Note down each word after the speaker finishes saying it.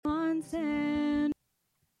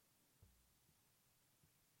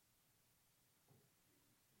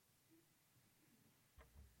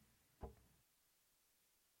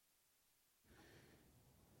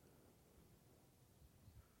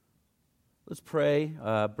Let's pray,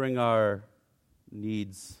 bring our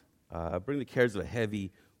needs, bring the cares of a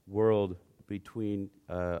heavy world between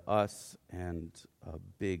us and a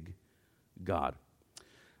big God.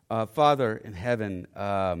 Father in heaven,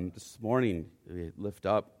 this morning we lift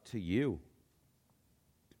up to you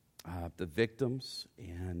the victims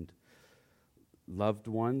and loved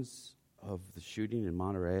ones of the shooting in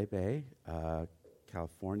Monterey Bay,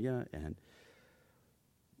 California, and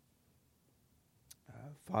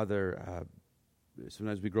Father,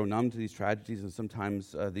 sometimes we grow numb to these tragedies, and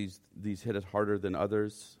sometimes these hit us harder than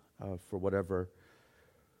others for whatever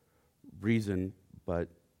reason, but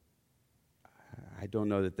I don't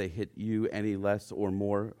know that they hit you any less or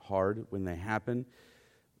more hard when they happen.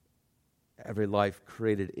 Every life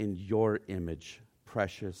created in your image,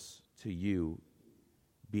 precious to you,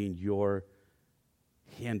 being your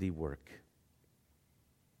handiwork.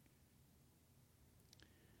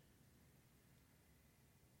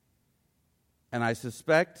 And I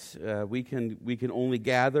suspect we can only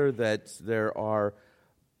gather that there are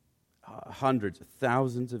hundreds,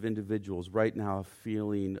 thousands of individuals right now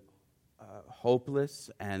feeling hopeless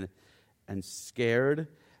and scared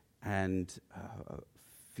and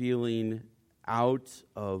feeling out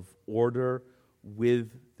of order with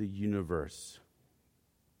the universe.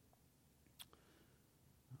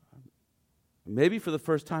 Maybe for the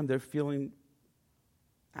first time they're feeling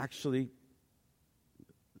actually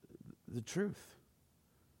the truth,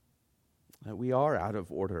 that we are out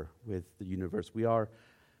of order with the universe. We are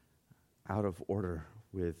out of order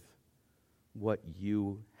with what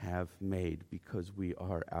you have made because we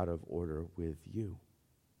are out of order with you.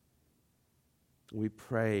 We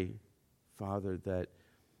pray, Father, that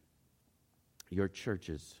your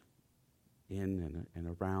churches in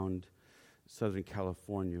and around Southern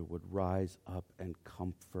California would rise up and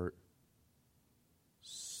comfort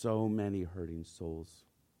so many hurting souls.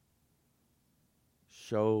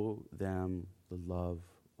 Show them the love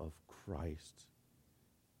of Christ.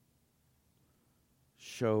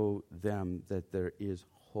 Show them that there is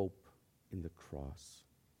hope in the cross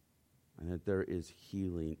and that there is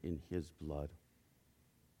healing in his blood.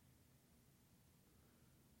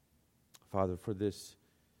 Father, for this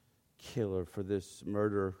killer, for this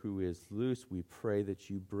murderer who is loose, we pray that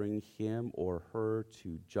you bring him or her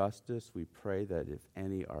to justice. We pray that if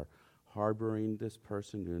any are harboring this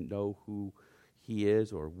person, to know who he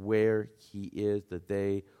is or where he is, that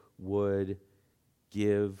they would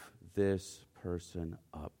give this person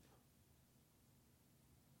up.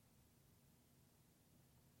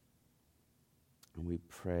 And we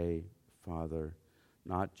pray, Father,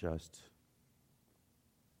 not just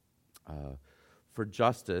for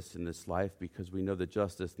justice in this life, because we know that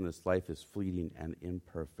justice in this life is fleeting and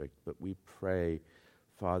imperfect, but we pray,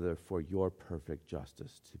 Father, for your perfect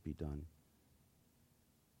justice to be done.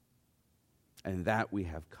 And that we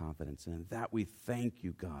have confidence in, and that we thank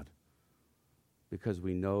you, God, because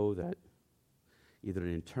we know that either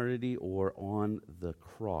in eternity or on the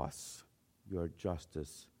cross, your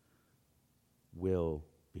justice will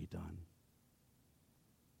be done.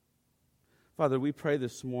 Father, we pray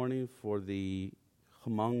this morning for the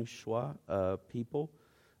Hmong Shui people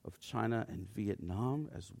of China and Vietnam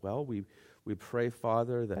as well. We pray,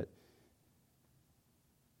 Father, that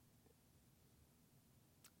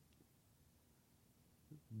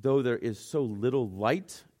though there is so little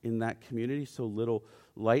light in that community, so little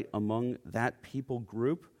light among that people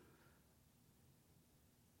group,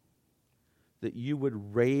 that you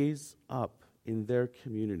would raise up in their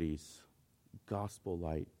communities gospel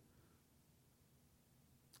light.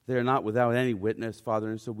 They're not without any witness, Father,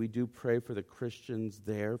 and so we do pray for the Christians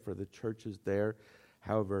there, for the churches there,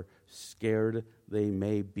 however scared they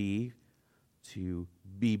may be, to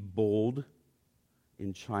be bold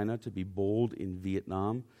in China, to be bold in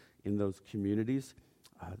Vietnam, in those communities,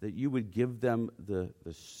 that you would give them the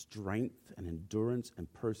strength and endurance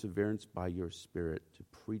and perseverance by your Spirit to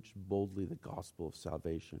preach boldly the gospel of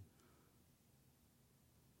salvation,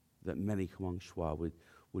 that many Hmong Shui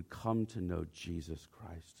would come to know Jesus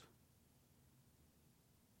Christ.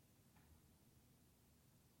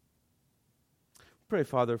 Pray,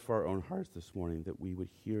 Father, for our own hearts this morning, that we would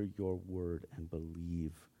hear your word and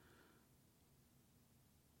believe,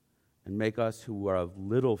 and make us who are of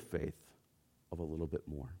little faith of a little bit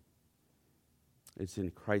more. It's in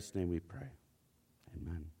Christ's name we pray.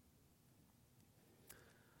 Amen.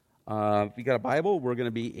 If you got a Bible, we're going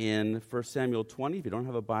to be in 1 Samuel 20. If you don't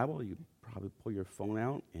have a Bible, you can probably pull your phone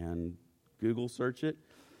out and Google search it.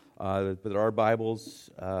 But there are Bibles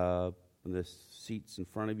in the seats in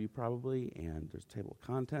front of you probably, and there's a table of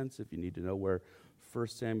contents if you need to know where 1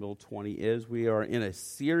 Samuel 20 is. We are in a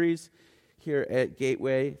series here at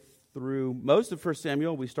Gateway through most of 1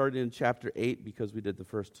 Samuel. We started in chapter 8 because we did the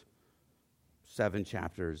first 7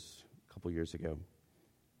 chapters a couple years ago.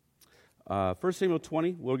 1 Samuel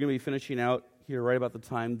 20, we're going to be finishing out here right about the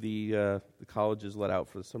time the college is let out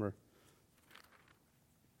for the summer.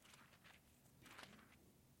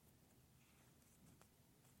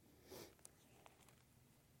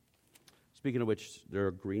 Speaking of which, there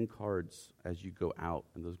are green cards as you go out,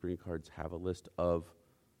 and those green cards have a list of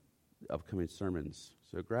upcoming sermons.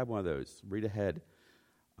 So grab one of those, read ahead,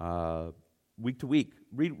 week to week.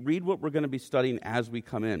 Read what we're going to be studying as we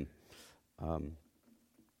come in.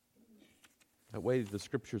 That way the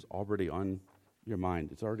Scripture's already on your mind.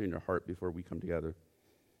 It's already in your heart before we come together.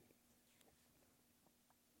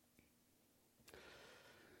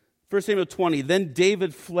 1 Samuel 20, then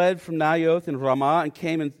David fled from Naioth and Ramah and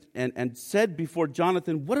came and said before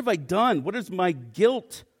Jonathan, what have I done? What is my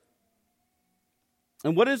guilt?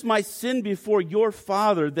 And what is my sin before your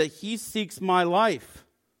father that he seeks my life?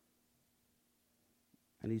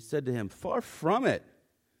 And he said to him, far from it.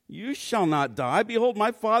 You shall not die. Behold,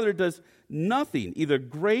 my father does nothing, either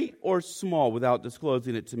great or small, without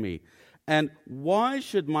disclosing it to me. And why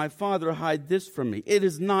should my father hide this from me? It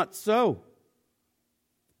is not so.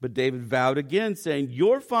 But David vowed again, saying,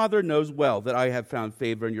 your father knows well that I have found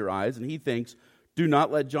favor in your eyes, and he thinks, do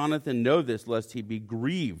not let Jonathan know this, lest he be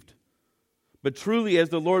grieved. But truly, as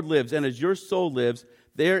the Lord lives, and as your soul lives,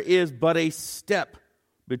 there is but a step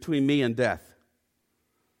between me and death.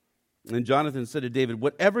 And Jonathan said to David,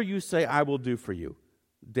 whatever you say, I will do for you.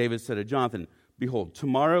 David said to Jonathan, behold,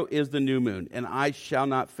 tomorrow is the new moon, and I shall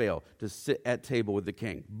not fail to sit at table with the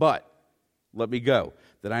king. But let me go,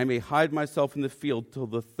 that I may hide myself in the field till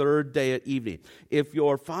the 3rd day at evening. If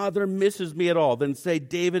your father misses me at all, then say,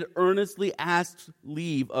 David earnestly asks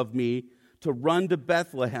leave of me to run to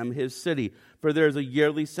Bethlehem, his city, for there is a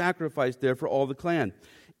yearly sacrifice there for all the clan.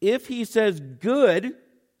 If he says, good,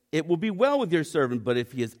 it will be well with your servant, but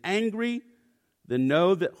if he is angry, then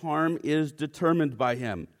know that harm is determined by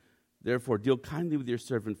him. Therefore, deal kindly with your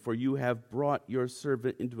servant, for you have brought your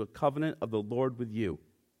servant into a covenant of the Lord with you.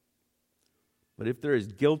 But if there is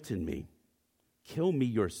guilt in me, kill me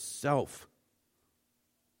yourself.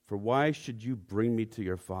 For why should you bring me to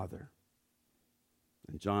your father?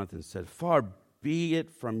 And Jonathan said, far be it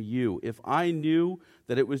from you. If I knew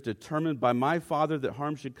that it was determined by my father that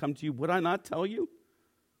harm should come to you, would I not tell you?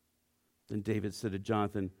 Then David said to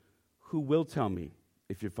Jonathan, who will tell me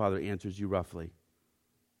if your father answers you roughly?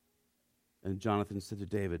 And Jonathan said to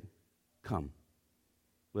David, come,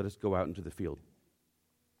 let us go out into the field.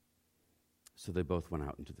 So they both went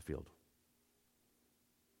out into the field.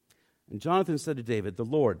 And Jonathan said to David, the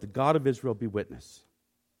Lord, the God of Israel, be witness.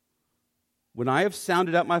 When I have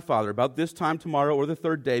sounded out my father about this time tomorrow or the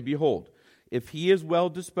 3rd day, behold, if he is well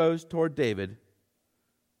disposed toward David,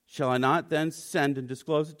 shall I not then send and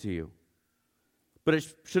disclose it to you? But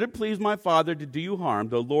should it please my father to do you harm,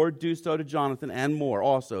 the Lord do so to Jonathan and more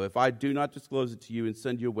also, if I do not disclose it to you and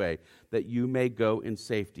send you away, that you may go in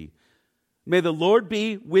safety. May the Lord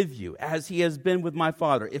be with you, as he has been with my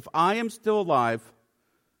father. If I am still alive,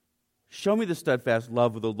 show me the steadfast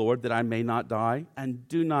love of the Lord, that I may not die, and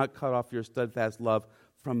do not cut off your steadfast love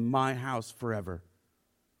from my house forever,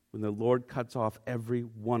 when the Lord cuts off every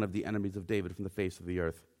one of the enemies of David from the face of the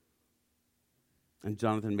earth. And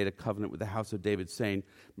Jonathan made a covenant with the house of David, saying,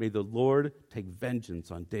 may the Lord take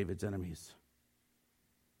vengeance on David's enemies.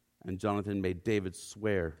 And Jonathan made David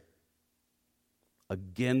swear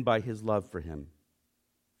again by his love for him,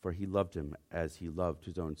 for he loved him as he loved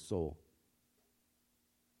his own soul.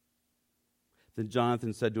 Then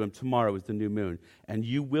Jonathan said to him, tomorrow is the new moon, and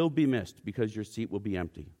you will be missed, because your seat will be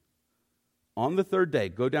empty. On the 3rd day,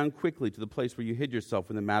 go down quickly to the place where you hid yourself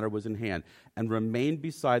when the matter was in hand, and remain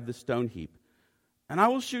beside the stone heap. And I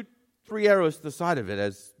will shoot 3 arrows to the side of it,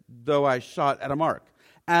 as though I shot at a mark.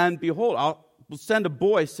 And behold, I will send a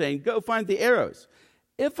boy, saying, go find the arrows.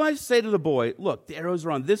 If I say to the boy, look, the arrows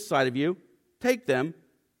are on this side of you, take them,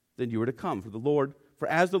 then you are to come. For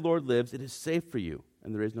as the Lord lives, it is safe for you,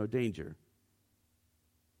 and there is no danger.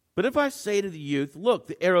 But if I say to the youth, look,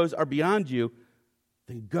 the arrows are beyond you,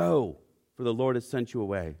 then go, for the Lord has sent you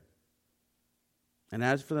away. And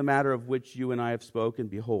as for the matter of which you and I have spoken,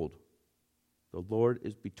 behold, the Lord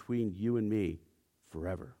is between you and me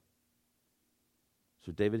forever.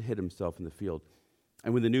 So David hid himself in the field.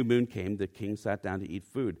 And when the new moon came, the king sat down to eat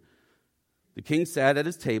food. The king sat at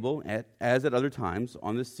his table, as at other times,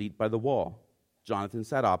 on the seat by the wall. Jonathan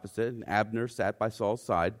sat opposite, and Abner sat by Saul's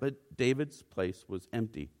side, but David's place was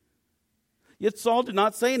empty. Yet Saul did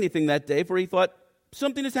not say anything that day, for he thought,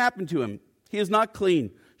 something has happened to him. He is not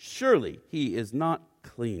clean. Surely he is not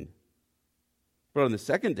clean. But on the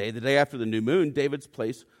second day, the day after the new moon, David's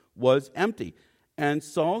place was empty. And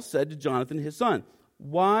Saul said to Jonathan his son,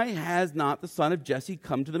 "Why has not the son of Jesse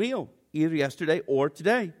come to the meal, either yesterday or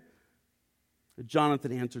today?"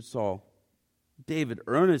 Jonathan answered Saul, "David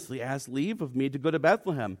earnestly asked leave of me to go to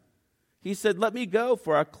Bethlehem. He said, 'Let me go,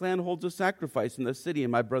 for our clan holds a sacrifice in the city,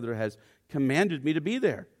 and my brother has commanded me to be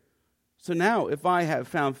there. So now, if I have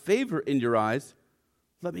found favor in your eyes,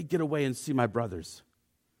 let me get away and see my brothers.'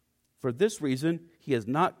 For this reason, he has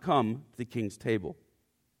not come to the king's table."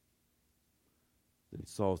 Then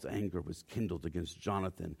Saul's anger was kindled against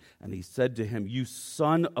Jonathan, and he said to him, "You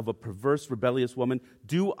son of a perverse, rebellious woman,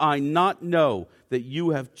 do I not know that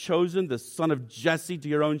you have chosen the son of Jesse to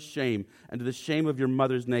your own shame and to the shame of your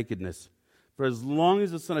mother's nakedness? For as long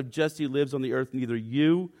as the son of Jesse lives on the earth, neither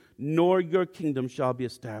you nor your kingdom shall be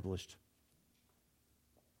established.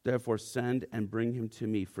 Therefore send and bring him to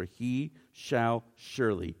me, for he shall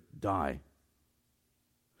surely die."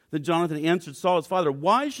 Then Jonathan answered Saul his father,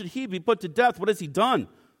 "Why should he be put to death? What has he done?"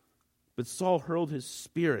 But Saul hurled his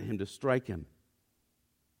spear at him to strike him.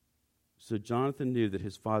 So Jonathan knew that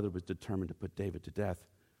his father was determined to put David to death.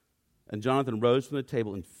 And Jonathan rose from the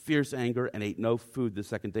table in fierce anger and ate no food the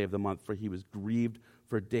second day of the month, for he was grieved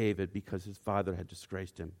for David because his father had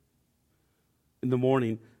disgraced him. In the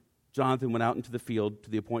morning, Jonathan went out into the field to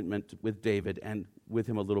the appointment with David, and with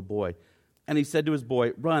him a little boy. And he said to his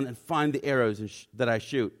boy, "Run and find the arrows that I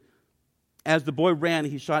shoot." As the boy ran,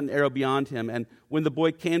 he shot an arrow beyond him. And when the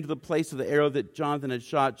boy came to the place of the arrow that Jonathan had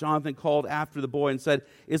shot, Jonathan called after the boy and said,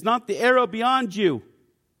 "Is not the arrow beyond you?"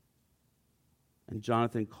 And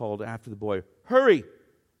Jonathan called after the boy, "Hurry!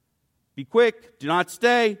 Be quick! Do not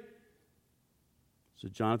stay!" So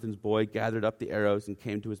Jonathan's boy gathered up the arrows and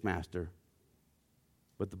came to his master.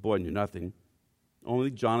 But the boy knew nothing. Only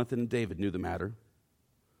Jonathan and David knew the matter.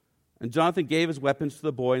 And Jonathan gave his weapons to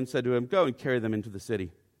the boy and said to him, "Go and carry them into the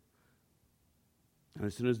city." And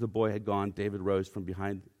as soon as the boy had gone, David rose from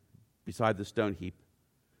beside the stone heap,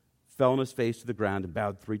 fell on his face to the ground, and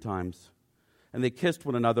bowed 3 times. And they kissed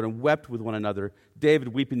one another and wept with one another, David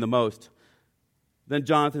weeping the most. Then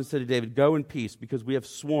Jonathan said to David, "Go in peace, because we have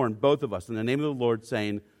sworn, both of us, in the name of the Lord,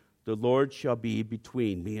 saying, 'The Lord shall be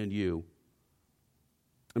between me and you,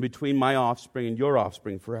 and between my offspring and your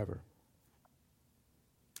offspring forever.'"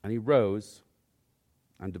 And he rose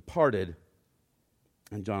and departed,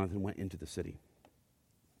 and Jonathan went into the city.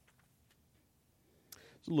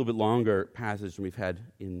 It's a little bit longer passage than we've had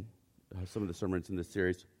in some of the sermons in this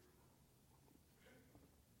series.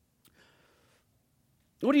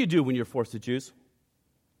 What do you do when you're forced to choose?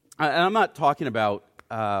 And I'm not talking about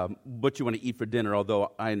what you want to eat for dinner,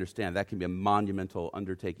 although I understand that can be a monumental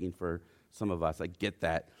undertaking for some of us. I get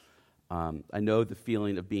that. I know the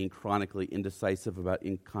feeling of being chronically indecisive about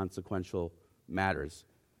inconsequential matters.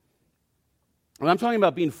 And I'm talking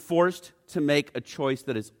about being forced to make a choice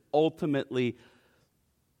that is ultimately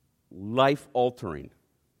life-altering.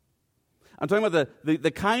 I'm talking about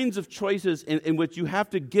the kinds of choices in which you have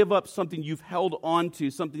to give up something you've held on to,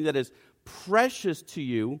 something that is precious to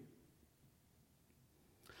you,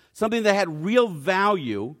 something that had real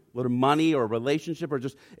value, whether money or a relationship or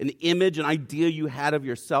just an image, an idea you had of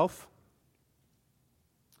yourself.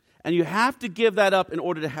 And you have to give that up in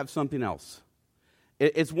order to have something else.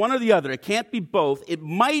 It's one or the other. It can't be both. It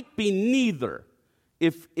might be neither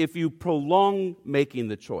if you prolong making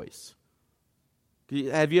the choice.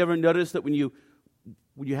 Have you ever noticed that when you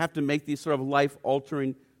have to make these sort of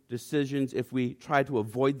life-altering decisions, if we try to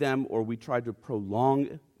avoid them or we try to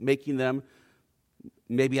prolong making them,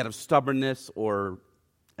 maybe out of stubbornness or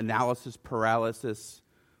analysis paralysis,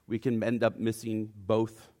 we can end up missing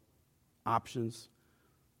both options?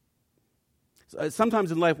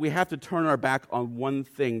 Sometimes in life, we have to turn our back on one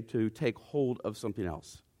thing to take hold of something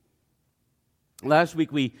else. Last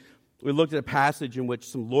week, we looked at a passage in which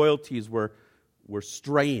some loyalties were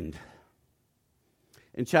strained.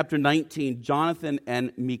 In chapter 19, Jonathan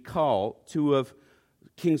and Michal, 2 of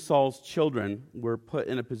King Saul's children, were put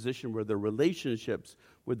in a position where their relationships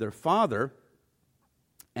with their father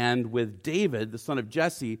and with David, the son of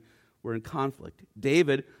Jesse, were in conflict.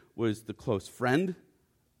 David was the close friend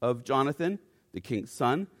of Jonathan, the king's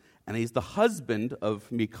son, and he's the husband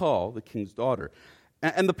of Michal, the king's daughter.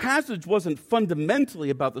 And the passage wasn't fundamentally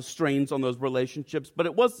about the strains on those relationships, but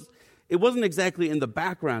it wasn't exactly in the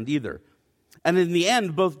background either. And in the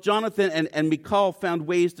end, both Jonathan and Michal found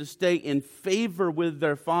ways to stay in favor with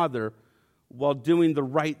their father while doing the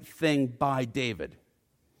right thing by David.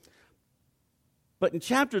 But in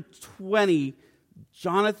chapter 20,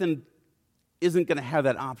 Jonathan isn't going to have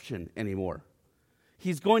that option anymore.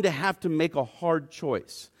 He's going to have to make a hard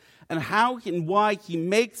choice. And how and why he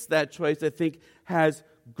makes that choice, I think, has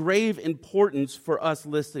grave importance for us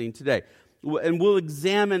listening today. And we'll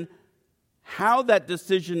examine how that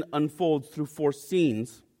decision unfolds through 4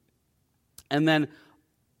 scenes, and then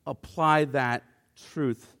apply that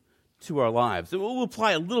truth to our lives. And we'll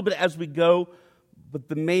apply a little bit as we go, but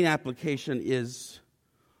the main application is,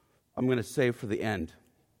 I'm going to save for the end.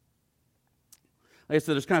 Like I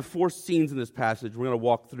said, there's kind of 4 scenes in this passage. We're going to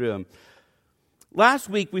walk through them. Last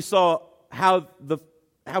week we saw how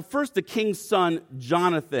first the king's son,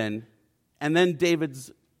 Jonathan, and then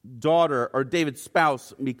David's daughter, or David's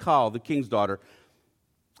spouse, Michal, the king's daughter,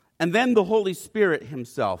 and then the Holy Spirit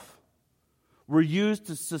himself were used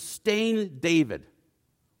to sustain David,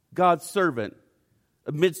 God's servant,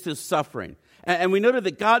 amidst his suffering. And we noted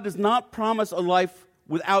that God does not promise a life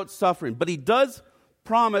without suffering, but he does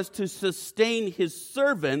promise to sustain his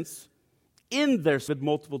servants in their sin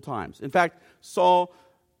multiple times. In fact, Saul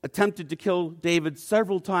attempted to kill David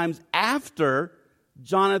several times after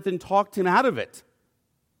Jonathan talked him out of it.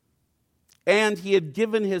 And he had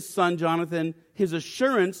given his son Jonathan his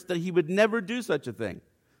assurance that he would never do such a thing.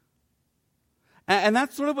 And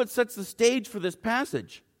that's sort of what sets the stage for this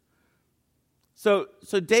passage. So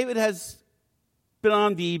David has been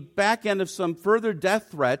on the back end of some further death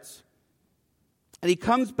threats, and he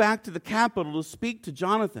comes back to the capital to speak to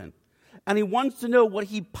Jonathan. And he wants to know what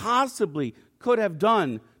he possibly could have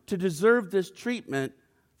done to deserve this treatment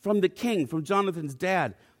from the king, from Jonathan's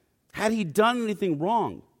dad. Had he done anything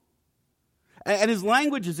wrong? And his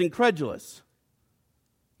language is incredulous.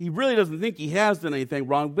 He really doesn't think he has done anything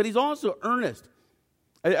wrong, but he's also earnest.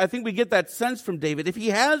 I think we get that sense from David. If he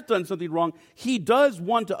has done something wrong, he does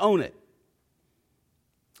want to own it.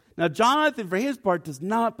 Now, Jonathan, for his part, does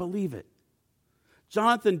not believe it.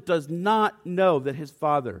 Jonathan does not know that his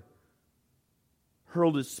father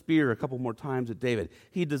hurled his spear a couple more times at David.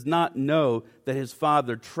 He does not know that his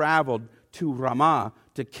father traveled to Ramah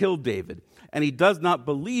to kill David. And he does not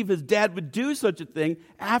believe his dad would do such a thing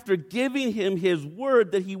after giving him his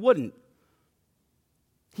word that he wouldn't.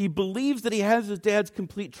 He believes that he has his dad's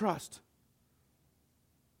complete trust.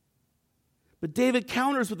 But David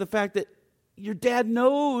counters with the fact that your dad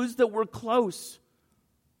knows that we're close.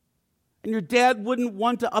 And your dad wouldn't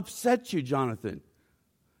want to upset you, Jonathan.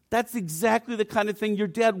 That's exactly the kind of thing your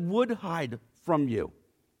dad would hide from you.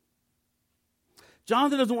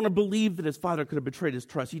 Jonathan doesn't want to believe that his father could have betrayed his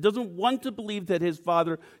trust. He doesn't want to believe that his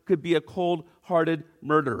father could be a cold-hearted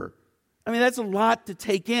murderer. I mean, that's a lot to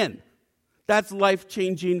take in. That's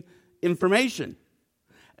life-changing information.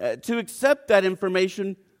 To accept that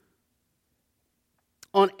information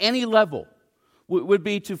on any level would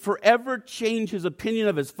be to forever change his opinion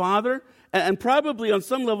of his father, and probably on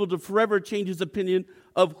some level to forever change his opinion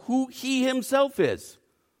of who he himself is.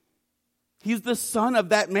 He's the son of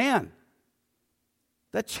that man.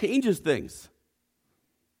 That changes things.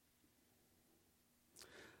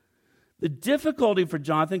 The difficulty for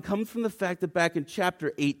Jonathan comes from the fact that back in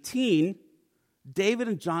chapter 18, David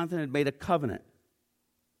and Jonathan had made a covenant.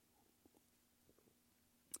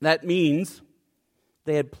 That means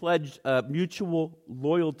they had pledged mutual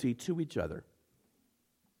loyalty to each other.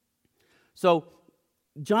 So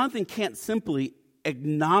Jonathan can't simply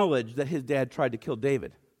acknowledge that his dad tried to kill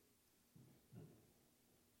David.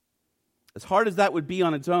 As hard as that would be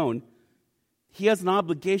on its own, he has an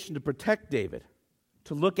obligation to protect David,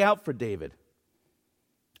 to look out for David.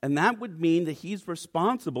 And that would mean that he's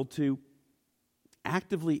responsible to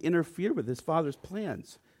actively interfere with his father's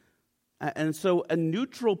plans. And so a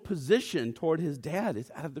neutral position toward his dad is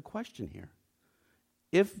out of the question here.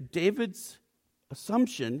 If David's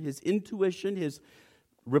assumption, his intuition, his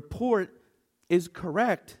report is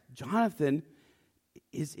correct, Jonathan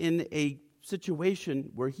is in a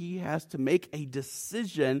situation where he has to make a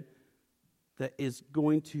decision that is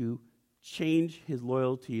going to change his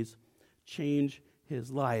loyalties, change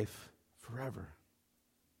his life forever.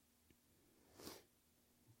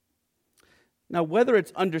 Now, whether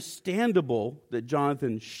it's understandable that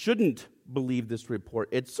Jonathan shouldn't believe this report,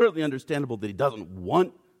 it's certainly understandable that he doesn't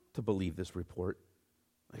want to believe this report.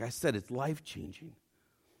 Like I said, it's life-changing.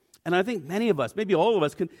 And I think many of us, maybe all of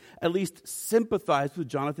us, can at least sympathize with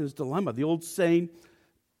Jonathan's dilemma. The old saying,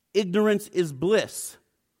 ignorance is bliss,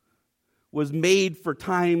 was made for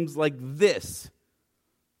times like this.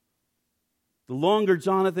 The longer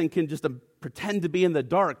Jonathan can just pretend to be in the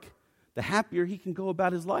dark, the happier he can go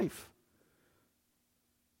about his life.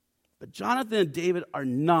 But Jonathan and David are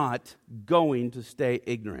not going to stay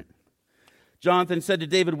ignorant. Jonathan said to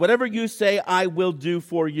David, "Whatever you say, I will do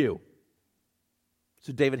for you."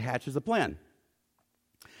 So David hatches a plan.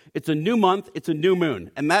 It's a new month, it's a new moon,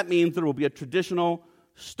 and that means there will be a traditional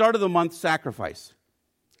start of the month sacrifice.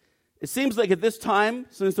 It seems like at this time,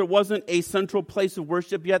 since there wasn't a central place of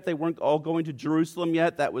worship yet, they weren't all going to Jerusalem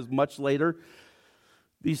yet, that was much later.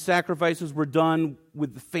 These sacrifices were done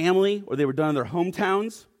with the family, or they were done in their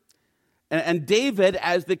hometowns. And David,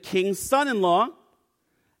 as the king's son-in-law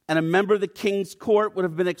and a member of the king's court, would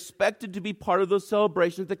have been expected to be part of those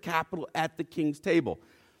celebrations at the capital at the king's table.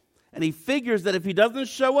 And he figures that if he doesn't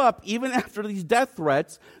show up, even after these death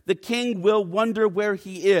threats, the king will wonder where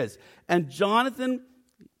he is. And Jonathan,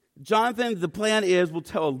 the plan is, will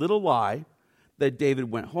tell a little lie that David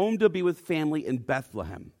went home to be with family in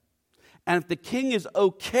Bethlehem. And if the king is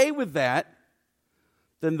okay with that,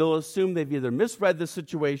 then they'll assume they've either misread the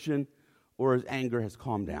situation or his anger has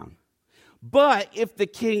calmed down. But if the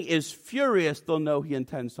king is furious, they'll know he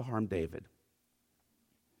intends to harm David.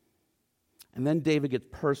 And then David gets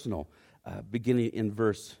personal, beginning in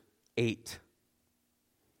verse 8.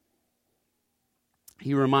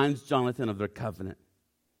 He reminds Jonathan of their covenant.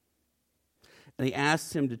 And he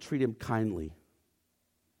asks him to treat him kindly,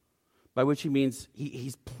 by which he means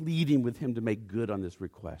he's pleading with him to make good on this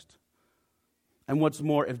request. And what's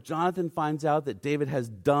more, if Jonathan finds out that David has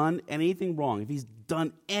done anything wrong, if he's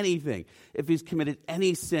done anything, if he's committed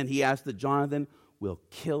any sin, he asks that Jonathan will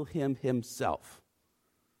kill him himself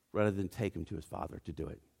rather than take him to his father to do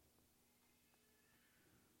it.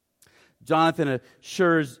 Jonathan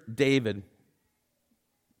assures David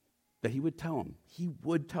that he would tell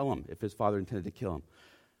him if his father intended to kill him.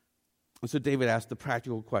 And so David asks the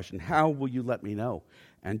practical question, how will you let me know?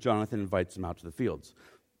 And Jonathan invites him out to the fields.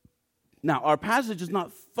 Now, our passage is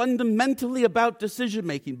not fundamentally about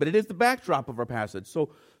decision-making, but it is the backdrop of our passage,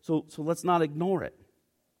 so let's not ignore it.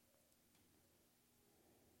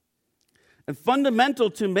 And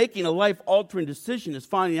fundamental to making a life-altering decision is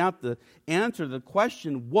finding out the answer to the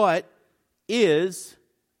question, what is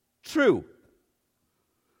true?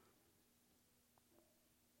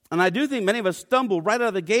 And I do think many of us stumble right out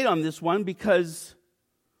of the gate on this one because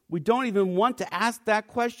we don't even want to ask that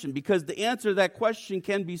question, because the answer to that question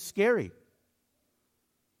can be scary.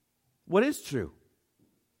 What is true?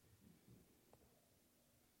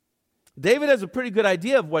 David has a pretty good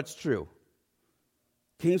idea of what's true.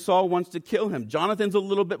 King Saul wants to kill him. Jonathan's a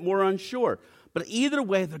little bit more unsure. But either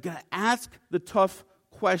way, they're going to ask the tough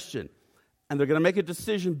question, and they're going to make a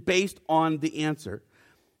decision based on the answer.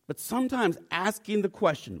 But sometimes asking the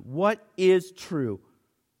question, what is true,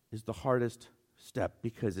 is the hardest step,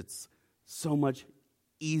 because it's so much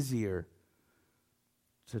easier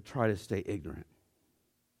to try to stay ignorant.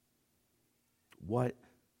 What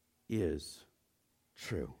is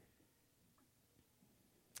true?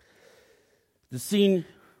 The scene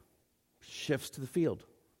shifts to the field.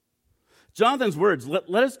 Jonathan's words, let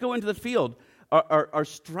us go into the field, are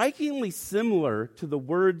strikingly similar to the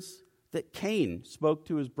words that Cain spoke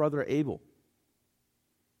to his brother Abel.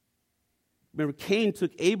 Remember, Cain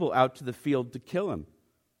took Abel out to the field to kill him.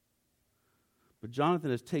 But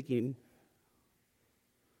Jonathan is taking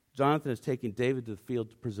David to the field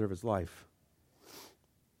to preserve his life.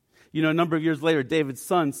 You know, a number of years later, David's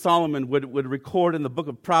son, Solomon, would record in the book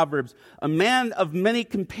of Proverbs, a man of many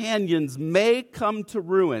companions may come to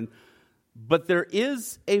ruin, but there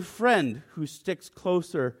is a friend who sticks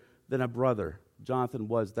closer than a brother. Jonathan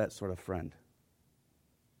was that sort of friend.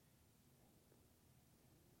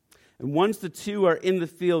 And once the two are in the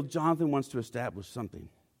field, Jonathan wants to establish something.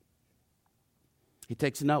 He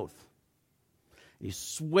takes an oath. He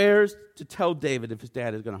swears to tell David if his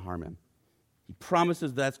dad is going to harm him. He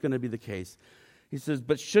promises that's going to be the case. He says,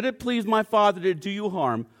 but should it please my father to do you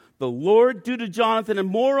harm, the Lord do to Jonathan, and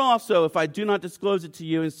more also, if I do not disclose it to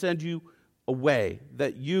you and send you away,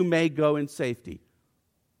 that you may go in safety.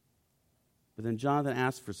 But then Jonathan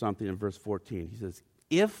asks for something in verse 14. He says,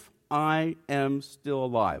 if I am still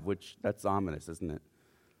alive, which that's ominous, isn't it?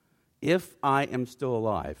 If I am still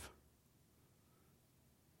alive,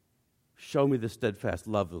 show me the steadfast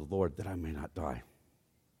love of the Lord that I may not die.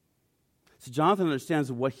 So Jonathan understands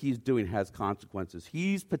that what he's doing has consequences.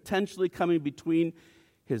 He's potentially coming between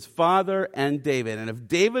his father and David. And if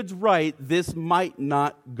David's right, this might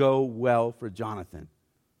not go well for Jonathan.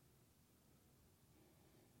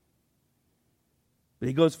 But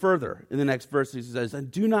he goes further in the next verse. He says, and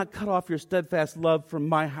do not cut off your steadfast love from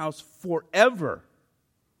my house forever,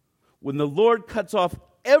 when the Lord cuts off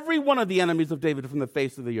every one of the enemies of David from the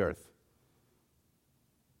face of the earth.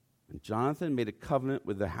 And Jonathan made a covenant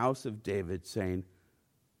with the house of David, saying,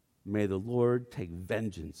 may the Lord take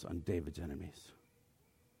vengeance on David's enemies.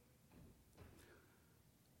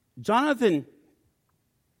 Jonathan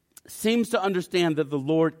seems to understand that the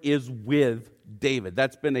Lord is with David.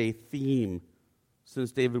 That's been a theme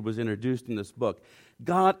since David was introduced in this book.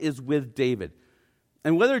 God is with David.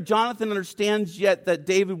 And whether Jonathan understands yet that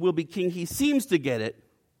David will be king, he seems to get it.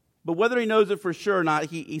 But whether he knows it for sure or not,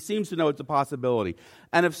 he seems to know it's a possibility.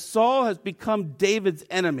 And if Saul has become David's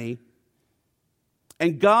enemy,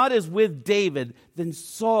 and God is with David, then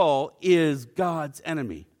Saul is God's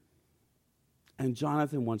enemy. And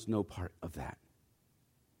Jonathan wants no part of that.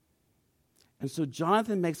 And so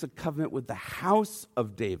Jonathan makes a covenant with the house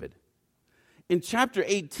of David. In chapter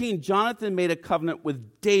 18, Jonathan made a covenant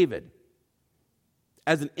with David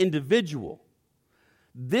as an individual.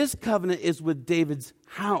 This covenant is with David's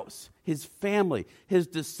house, his family, his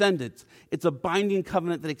descendants. It's a binding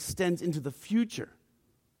covenant that extends into the future.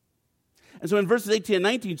 And so in verses 18 and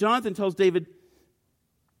 19, Jonathan tells David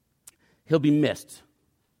he'll be missed.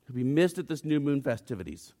 He'll be missed at this new moon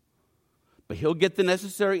festivities. But he'll get the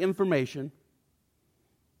necessary information.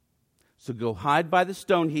 So go hide by the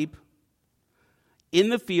stone heap in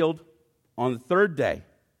the field on the third day.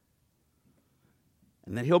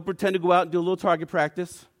 And then he'll pretend to go out and do a little target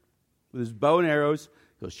practice with his bow and arrows.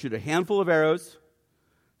 He'll shoot a handful of arrows,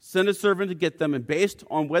 send a servant to get them, and based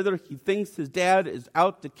on whether he thinks his dad is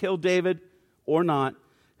out to kill David or not,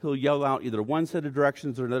 he'll yell out either one set of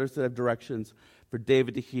directions or another set of directions for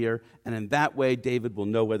David to hear. And in that way, David will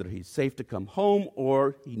know whether he's safe to come home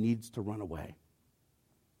or he needs to run away.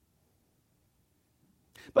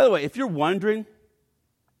 By the way, if you're wondering,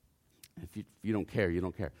 if you don't care, you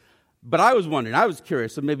don't care. But I was wondering, I was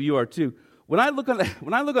curious, so maybe you are too. When I look on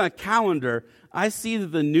a calendar, I see that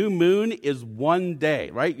the new moon is one day,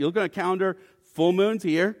 right? You look on a calendar, full moon's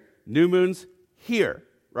here, new moon's here,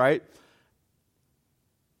 right?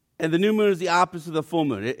 And the new moon is the opposite of the full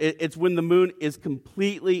moon. It's when the moon is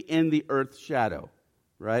completely in the earth's shadow,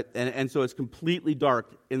 right? And so it's completely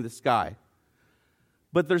dark in the sky.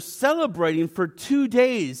 But they're celebrating for 2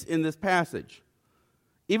 days in this passage.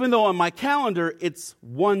 Even though on my calendar, it's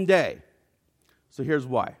one day. So here's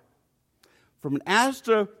why. From an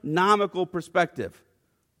astronomical perspective,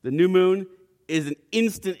 the new moon is an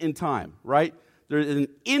instant in time, right? There is an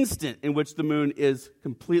instant in which the moon is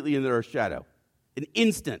completely in the earth's shadow. An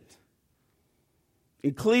instant.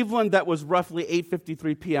 In Cleveland, that was roughly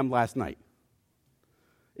 8:53 p.m. last night.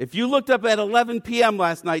 If you looked up at 11 p.m.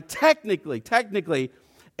 last night, technically,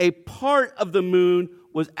 a part of the moon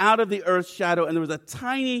was out of the earth's shadow, and there was a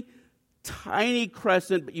tiny, tiny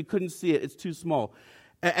crescent, but you couldn't see it. It's too small.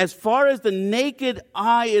 As far as the naked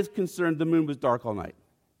eye is concerned, the moon was dark all night.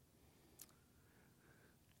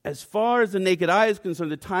 As far as the naked eye is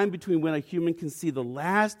concerned, the time between when a human can see the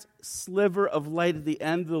last sliver of light at the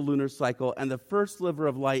end of the lunar cycle and the first sliver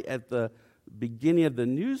of light at the beginning of the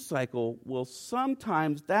news cycle, well,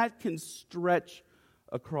 sometimes that can stretch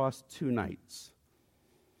across 2 nights.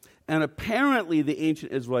 And apparently the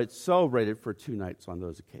ancient Israelites celebrated for 2 nights on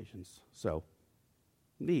those occasions. So,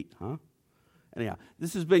 neat, huh? Anyhow,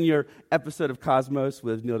 this has been your episode of Cosmos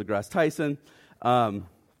with Neil deGrasse Tyson.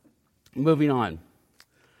 Moving on.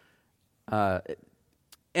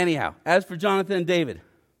 Anyhow, as for Jonathan and David,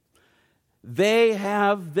 they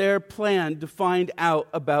have their plan to find out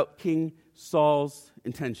about King Saul's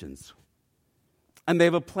intentions. And they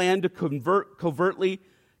have a plan to covertly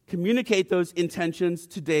communicate those intentions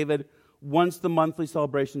to David once the monthly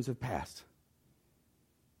celebrations have passed.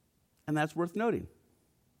 And that's worth noting.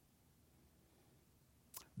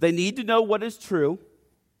 They need to know what is true,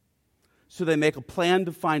 so they make a plan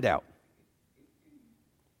to find out.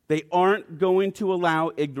 They aren't going to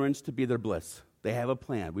allow ignorance to be their bliss. They have a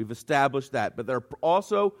plan. We've established that. But they're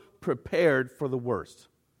also prepared for the worst.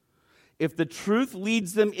 If the truth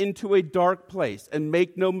leads them into a dark place, and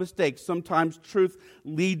make no mistake, sometimes truth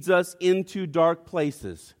leads us into dark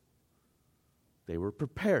places, they were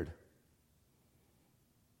prepared.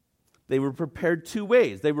 They were prepared 2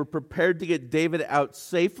 ways. They were prepared to get David out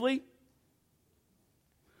safely,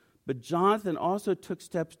 but Jonathan also took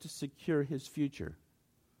steps to secure his future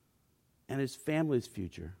and his family's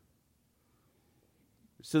future,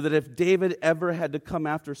 so that if David ever had to come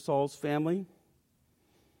after Saul's family,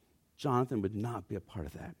 Jonathan would not be a part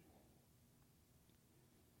of that.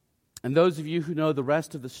 And those of you who know the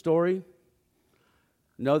rest of the story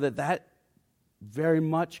know that that very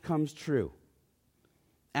much comes true.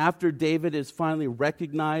 After David is finally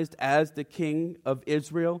recognized as the king of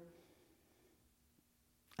Israel,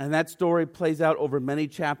 and that story plays out over many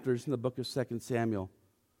chapters in the book of 2 Samuel,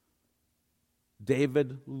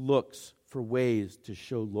 David looks for ways to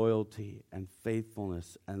show loyalty and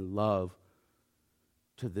faithfulness and love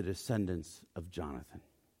to the descendants of Jonathan.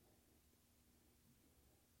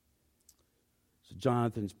 So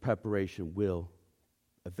Jonathan's preparation will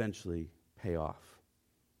eventually pay off.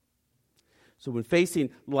 So when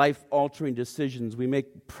facing life-altering decisions, we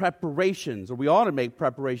make preparations, or we ought to make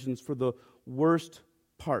preparations for the worst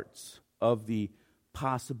parts of the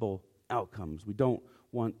possible outcomes. We don't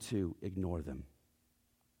want to ignore them.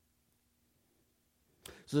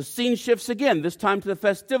 So the scene shifts again, this time to the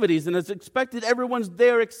festivities, and as expected, everyone's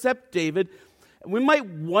there except David. We might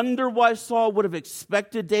wonder why Saul would have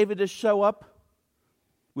expected David to show up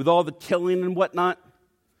with all the killing and whatnot.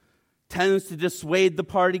 Tends to dissuade the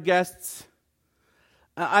party guests.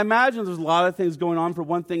 I imagine there's a lot of things going on. For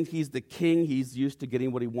one thing, he's the king. He's used to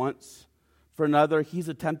getting what he wants. For another, he's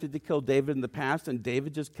attempted to kill David in the past, and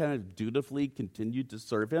David just kind of dutifully continued to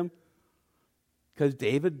serve him because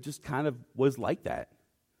David just kind of was like that.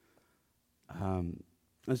 And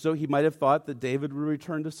so he might have thought that David would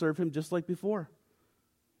return to serve him just like before.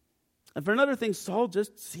 And for another thing, Saul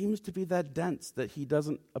just seems to be that dense that he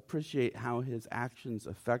doesn't appreciate how his actions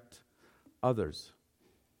affect others.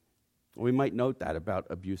 We might note that about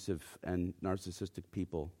abusive and narcissistic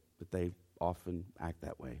people, that they often act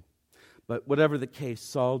that way. But whatever the case,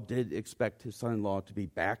 Saul did expect his son-in-law to be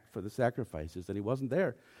back for the sacrifices, and he wasn't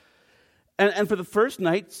there. And for the first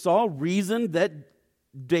night, Saul reasoned that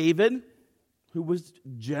David, who was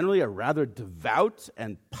generally a rather devout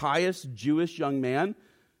and pious Jewish young man,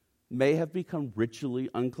 may have become ritually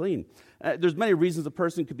unclean. There's many reasons a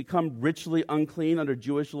person could become ritually unclean under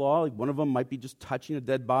Jewish law. Like one of them might be just touching a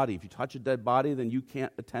dead body. If you touch a dead body, then you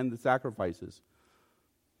can't attend the sacrifices.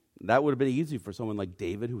 That would have been easy for someone like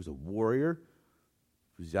David, who was a warrior,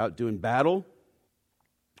 who's out doing battle,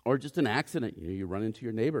 or just an accident. You run into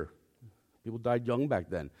your neighbor. People died young back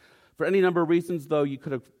then. For any number of reasons, though, you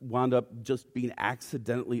could have wound up just being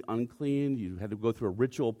accidentally unclean. You had to go through a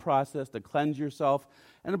ritual process to cleanse yourself,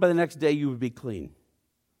 and by the next day you would be clean.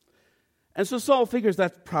 And so Saul figures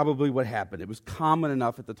that's probably what happened. It was common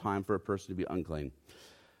enough at the time for a person to be unclean.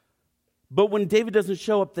 But when David doesn't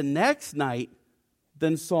show up the next night,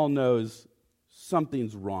 then Saul knows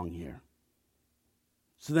something's wrong here.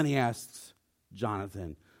 So then he asks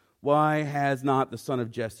Jonathan, "Why has not the son of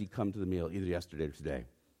Jesse come to the meal either yesterday or today?"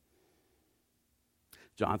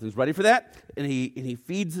 Jonathan's ready for that, and he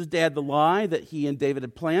feeds his dad the lie that he and David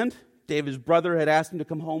had planned. David's brother had asked him to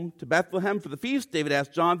come home to Bethlehem for the feast. David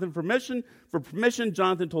asked Jonathan for permission.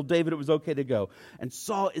 Jonathan told David it was okay to go. And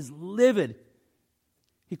Saul is livid.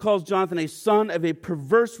 He calls Jonathan a son of a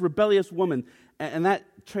perverse, rebellious woman. And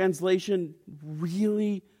that translation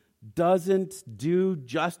really doesn't do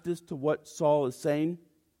justice to what Saul is saying.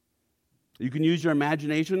 You can use your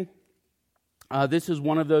imagination. This is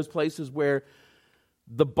one of those places where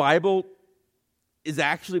the Bible is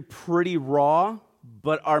actually pretty raw,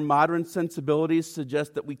 but our modern sensibilities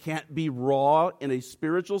suggest that we can't be raw in a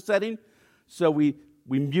spiritual setting, so we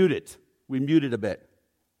mute it. We mute it a bit.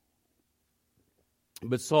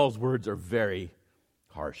 But Saul's words are very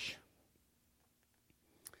harsh.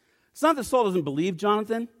 It's not that Saul doesn't believe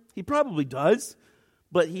Jonathan. He probably does,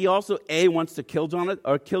 but he also, A, wants to kill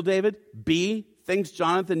David, B, thinks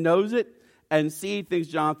Jonathan knows it, and C, thinks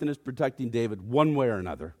Jonathan is protecting David one way or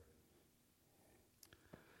another.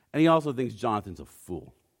 And he also thinks Jonathan's a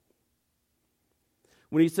fool.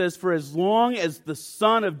 When he says, "For as long as the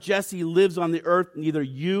son of Jesse lives on the earth, neither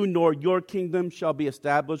you nor your kingdom shall be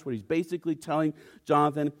established," what he's basically telling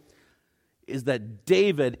Jonathan is that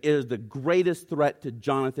David is the greatest threat to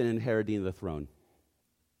Jonathan inheriting the throne.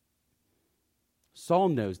 Saul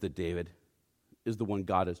knows that David is the one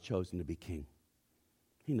God has chosen to be king.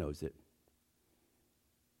 He knows it.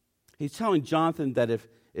 He's telling Jonathan that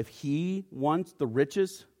if he wants the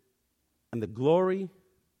riches and the glory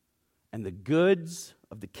and the goods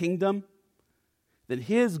of the kingdom, that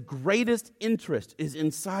his greatest interest is in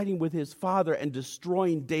siding with his father and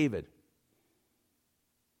destroying David.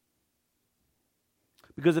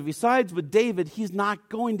 Because if he sides with David, he's not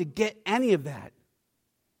going to get any of that.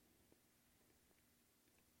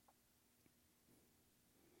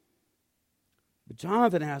 But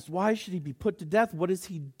Jonathan asks, why should he be put to death? What has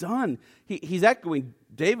he done? He's echoing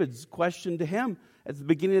David's question to him at the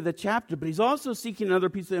beginning of the chapter, but he's also seeking another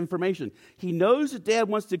piece of information. He knows that dad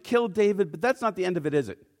wants to kill David, but that's not the end of it, is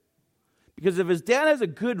it? Because if his dad has a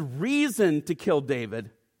good reason to kill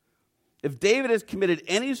David, if David has committed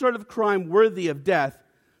any sort of crime worthy of death,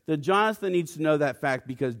 then Jonathan needs to know that fact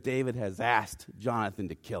because David has asked Jonathan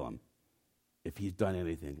to kill him if he's done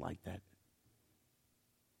anything like that.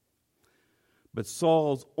 But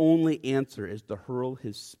Saul's only answer is to hurl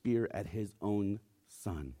his spear at his own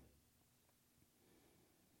son,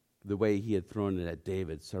 the way he had thrown it at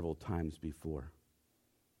David several times before.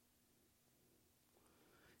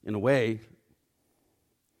 In a way,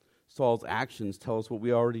 Saul's actions tell us what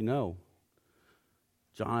we already know.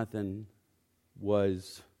 Jonathan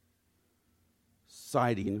was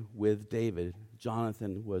siding with David.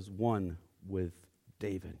 Jonathan was one with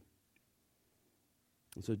David.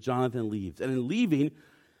 And so Jonathan leaves. And in leaving,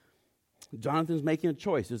 Jonathan's making a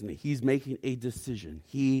choice, isn't he? He's making a decision.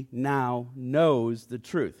 He now knows the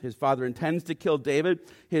truth. His father intends to kill David.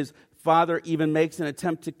 His father even makes an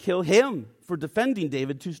attempt to kill him for defending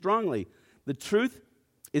David too strongly. The truth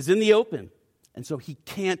is in the open, and so he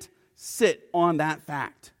can't sit on that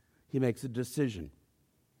fact. He makes a decision.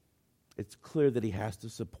 It's clear that he has to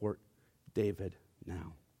support David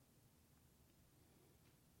now.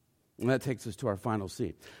 And that takes us to our final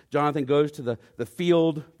scene. Jonathan goes to the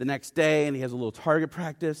field the next day, and he has a little target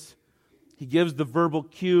practice. He gives the verbal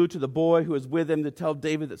cue to the boy who is with him to tell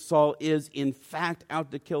David that Saul is, in fact, out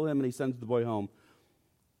to kill him, and he sends the boy home.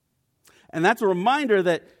 And that's a reminder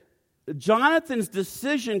that Jonathan's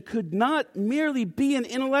decision could not merely be an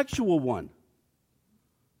intellectual one.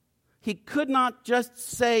 He could not just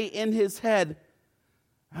say in his head,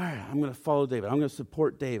 all right, I'm going to follow David. I'm going to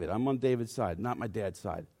support David. I'm on David's side, not my dad's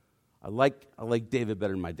side. I like David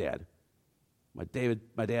better than my dad. My dad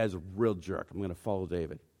is a real jerk. I'm going to follow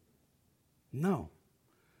David. No.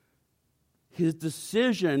 His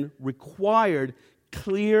decision required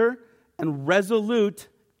clear and resolute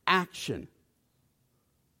action.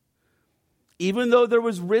 Even though there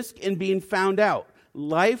was risk in being found out,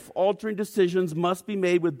 life-altering decisions must be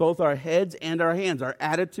made with both our heads and our hands, our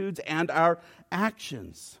attitudes and our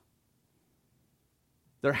actions.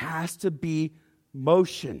 There has to be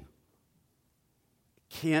motion.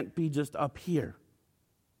 Can't be just up here.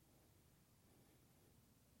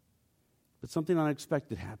 But something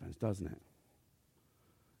unexpected happens, doesn't it?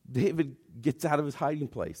 David gets out of his hiding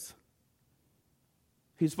place.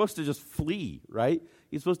 He's supposed to just flee, right?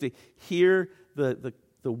 He's supposed to hear the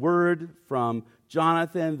word from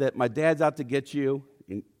Jonathan that my dad's out to get you,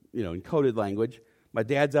 in coded language. My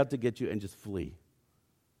dad's out to get you, and just flee.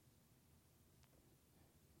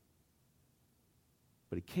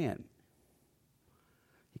 But he can't.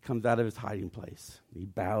 He comes out of his hiding place. He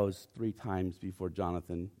bows 3 times before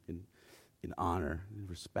Jonathan in honor and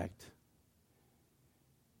respect.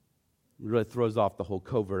 It really throws off the whole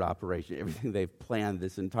covert operation, everything they've planned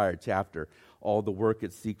this entire chapter. All the work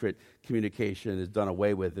at secret communication is done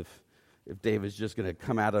away with if David's just going to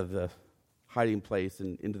come out of the hiding place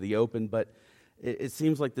and into the open. But it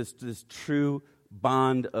seems like this true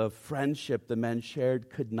bond of friendship the men shared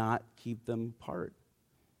could not keep them apart.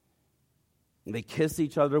 And they kiss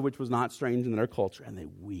each other, which was not strange in their culture, and they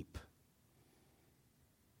weep.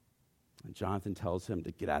 And Jonathan tells him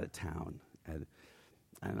to get out of town. And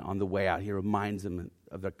on the way out, he reminds him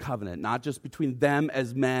of their covenant, not just between them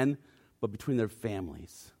as men, but between their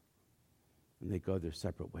families. And they go their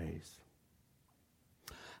separate ways.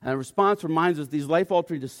 And the response reminds us these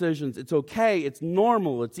life-altering decisions, it's okay, it's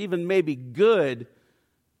normal, it's even maybe good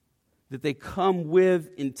that they come with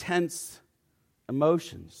intense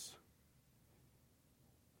emotions.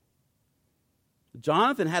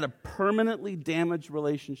 Jonathan had a permanently damaged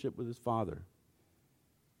relationship with his father.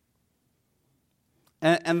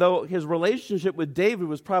 And though his relationship with David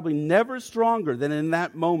was probably never stronger than in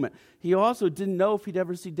that moment, he also didn't know if he'd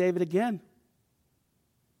ever see David again.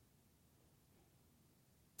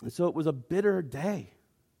 And so it was a bitter day.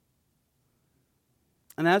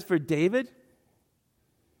 And as for David,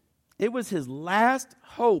 it was his last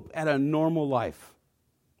hope at a normal life.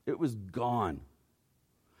 It was gone.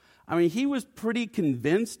 I mean, he was pretty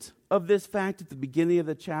convinced of this fact at the beginning of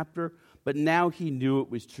the chapter, but now he knew it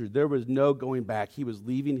was true. There was no going back. He was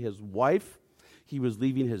leaving his wife. He was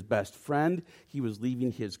leaving his best friend. He was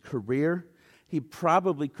leaving his career. He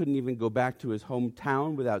probably couldn't even go back to his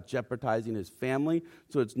hometown without jeopardizing his family.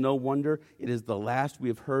 So it's no wonder it is the last we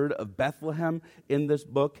have heard of Bethlehem in this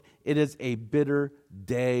book. It is a bitter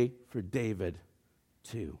day for David,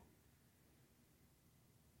 too.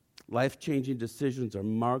 Life-changing decisions are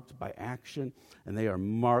marked by action, and they are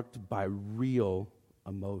marked by real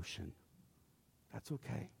emotion. That's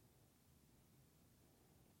okay.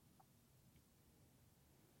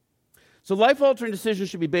 So life-altering decisions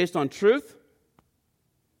should be based on truth.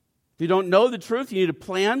 If you don't know the truth, you need a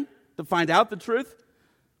plan to find out the truth.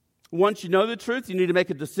 Once you know the truth, you need to make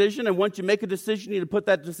a decision. And once you make a decision, you need to put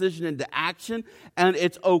that decision into action. And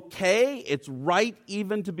it's okay, it's right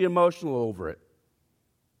even to be emotional over it.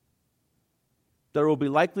 There will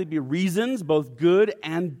likely be reasons, both good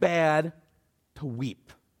and bad, to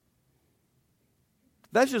weep.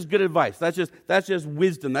 That's just good advice. That's just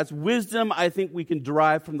wisdom. That's wisdom I think we can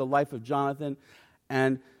derive from the life of Jonathan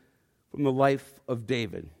and from the life of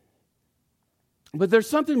David. But there's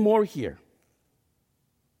something more here.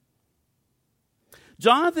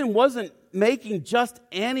 Jonathan wasn't making just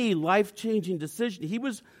any life-changing decision. He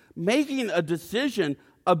was making a decision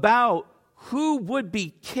about who would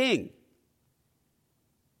be king.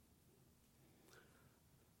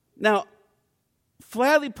 Now,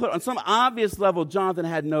 flatly put, on some obvious level, Jonathan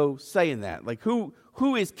had no say in that. Like, who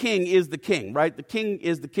is the king, right? The king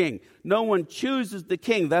is the king. No one chooses the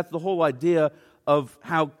king. That's the whole idea of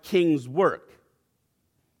how kings work.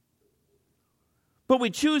 But we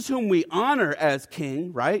choose whom we honor as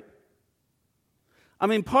king, right? I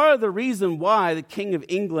mean, part of the reason why the King of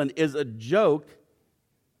England is a joke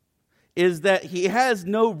is that he has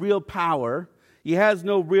no real power, he has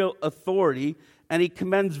no real authority, and he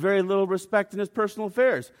commands very little respect in his personal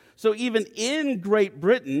affairs. So even in Great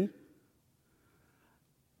Britain,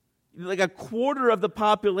 like a quarter of the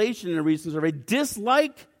population in a recent survey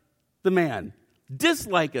dislike the man.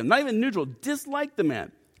 Dislike him, not even neutral, dislike the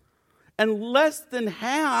man. And less than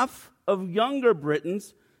half of younger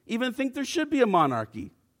Britons even think there should be a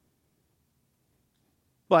monarchy.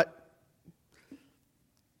 But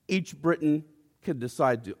each Briton can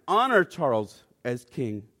decide to honor Charles as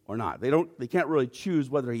king or not. They can't really choose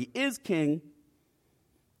whether he is king,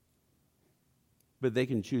 but they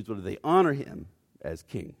can choose whether they honor him as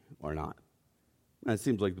king or not. And it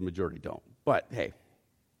seems like the majority don't. But hey,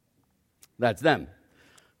 that's them.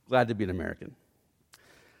 Glad to be an American.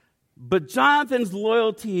 But Jonathan's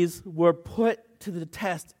loyalties were put to the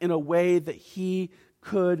test in a way that he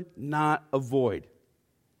could not avoid.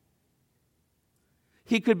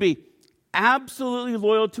 He could be absolutely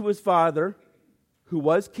loyal to his father, who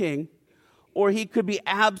was king, or he could be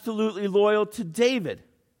absolutely loyal to David.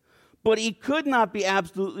 But he could not be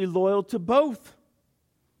absolutely loyal to both.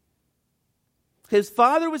 His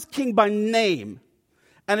father was king by name,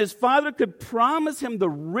 and his father could promise him the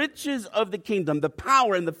riches of the kingdom, the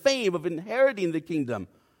power and the fame of inheriting the kingdom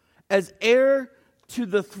as heir to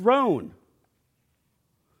the throne.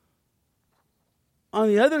 On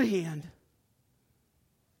the other hand,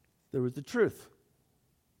 there was the truth.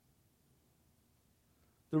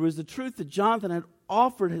 There was the truth that Jonathan had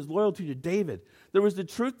offered his loyalty to David. There was the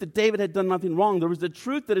truth that David had done nothing wrong. There was the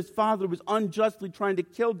truth that his father was unjustly trying to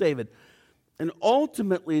kill David. And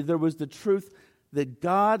ultimately, there was the truth that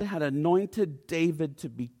God had anointed David to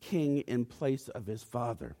be king in place of his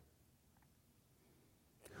father.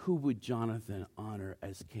 Who would Jonathan honor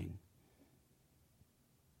as king?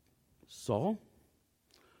 Saul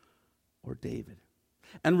or David?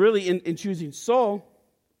 And really, in choosing Saul,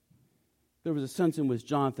 there was a sense in which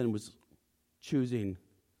Jonathan was choosing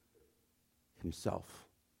himself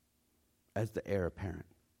as the heir apparent.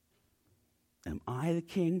 Am I the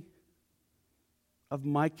king of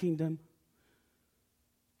my kingdom,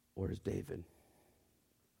 or is David?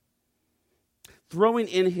 Throwing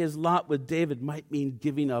in his lot with David might mean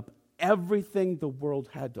giving up everything the world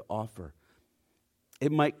had to offer.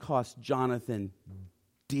 It might cost Jonathan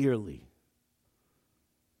dearly.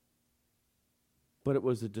 But it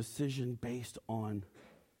was a decision based on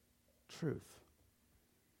truth.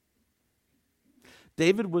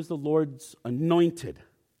 David was the Lord's anointed.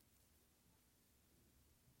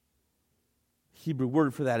 Hebrew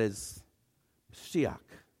word for that is Mashiach,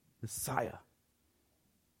 Messiah.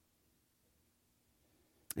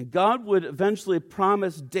 And God would eventually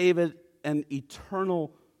promise David an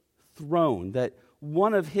eternal throne, that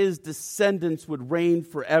one of his descendants would reign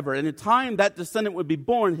forever. And in time that descendant would be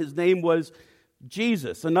born, his name was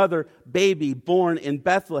Jesus, another baby born in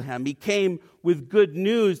Bethlehem. He came with good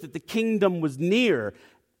news that the kingdom was near.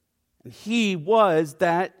 And he was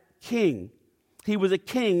that king. He was a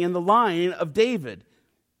king in the line of David.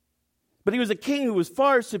 But he was a king who was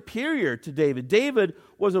far superior to David. David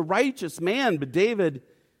was a righteous man, but David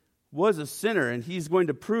was a sinner, and he's going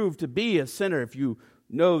to prove to be a sinner if you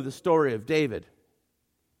know the story of David.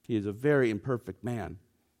 He is a very imperfect man.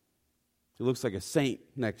 He looks like a saint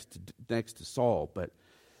next to Saul, but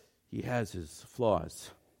he has his flaws.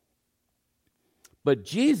 But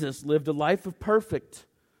Jesus lived a life of perfect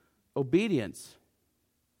obedience.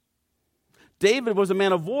 David was a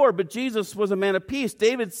man of war, but Jesus was a man of peace.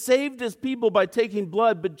 David saved his people by taking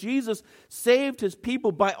blood, but Jesus saved his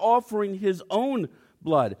people by offering his own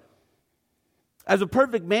blood. As a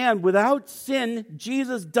perfect man without sin,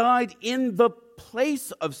 Jesus died in the place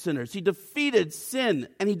of sinners. He defeated sin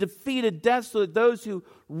and he defeated death so that those who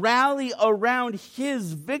rally around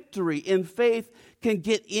his victory in faith can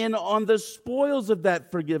get in on the spoils of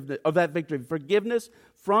that victory. Forgiveness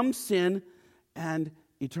from sin and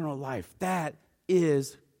eternal life. That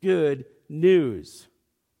is good news.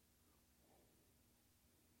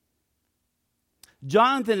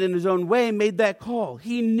 Jonathan, in his own way, made that call.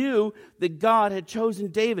 He knew that God had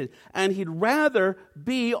chosen David, and he'd rather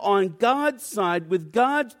be on God's side with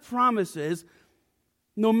God's promises,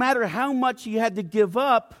 no matter how much he had to give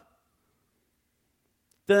up,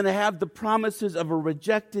 than to have the promises of a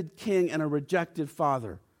rejected king and a rejected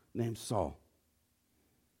father named Saul.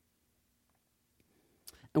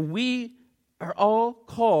 And we are all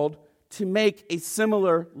called to make a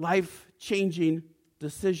similar life-changing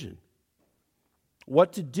decision.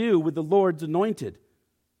 What to do with the Lord's anointed,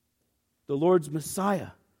 the Lord's Messiah,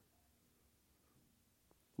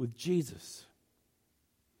 with Jesus.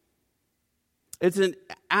 It's an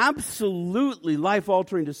absolutely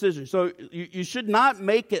life-altering decision. So you should not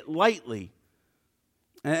make it lightly.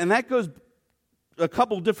 And that goes a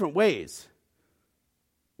couple different ways.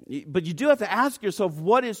 But you do have to ask yourself,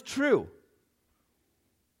 what is true?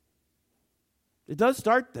 It does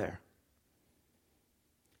start there.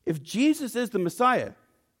 If Jesus is the Messiah,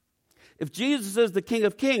 if Jesus is the King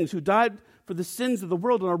of Kings who died for the sins of the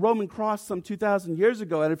world on a Roman cross some 2,000 years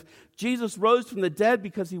ago, and if Jesus rose from the dead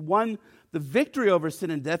because he won the victory over sin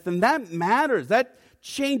and death, then that matters. That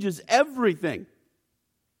changes everything.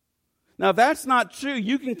 Now, if that's not true,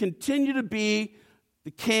 you can continue to be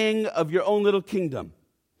the king of your own little kingdom.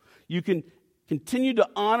 You can continue to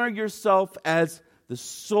honor yourself as the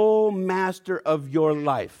sole master of your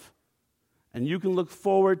life. And you can look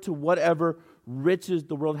forward to whatever riches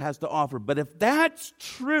the world has to offer. But if that's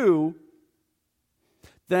true,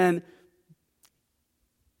 then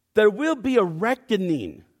there will be a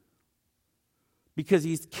reckoning because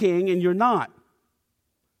he's king and you're not.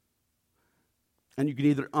 And you can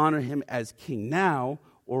either honor him as king now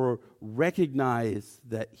or recognize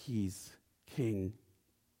that he's king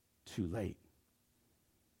too late.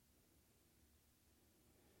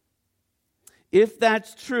 If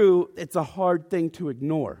that's true, it's a hard thing to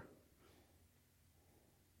ignore.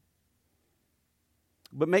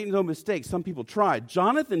 But make no mistake, some people tried.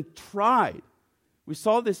 Jonathan tried. We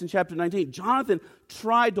saw this in chapter 19. Jonathan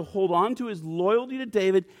tried to hold on to his loyalty to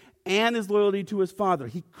David and his loyalty to his father.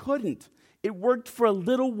 He couldn't. It worked for a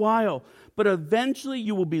little while, but eventually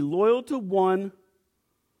you will be loyal to one,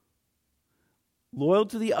 loyal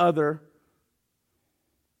to the other,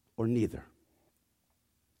 or neither.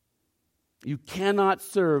 You cannot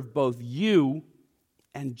serve both you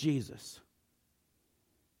and Jesus.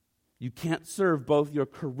 You can't serve both your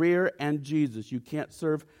career and Jesus. You can't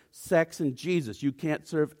serve sex and Jesus. You can't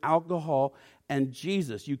serve alcohol and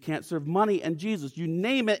Jesus. You can't serve money and Jesus. You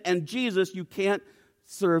name it and Jesus, you can't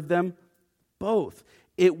serve them both.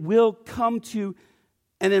 It will come to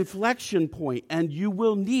an inflection point, and you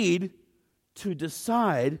will need to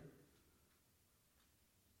decide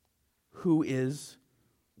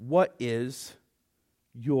what is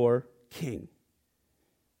your king.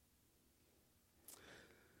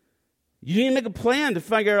 You need to make a plan to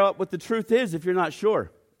figure out what the truth is if you're not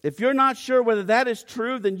sure. If you're not sure whether that is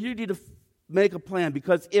true, then you need to make a plan,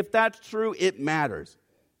 because if that's true, it matters.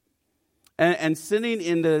 And sitting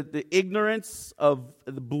in the ignorance of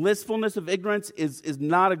the blissfulness of ignorance is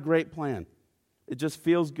not a great plan. It just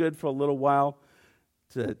feels good for a little while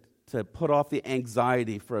to put off the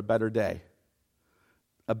anxiety for a better day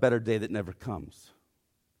that never comes.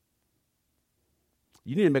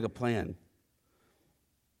 You need to make a plan.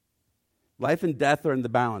 Life and death are in the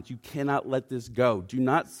balance. You cannot let this go. Do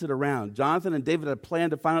not sit around. Jonathan and David had a plan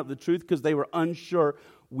to find out the truth because they were unsure.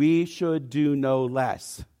 We should do no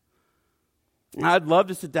less. I'd love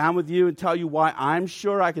to sit down with you and tell you why I'm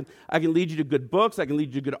sure. I can lead you to good books. I can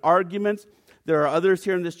lead you to good arguments. There are others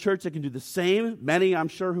here in this church that can do the same. Many, I'm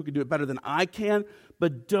sure, who can do it better than I can.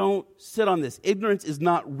 But don't sit on this. Ignorance is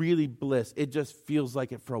not really bliss. It just feels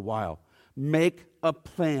like it for a while. Make a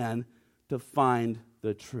plan to find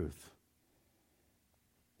the truth.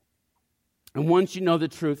 And once you know the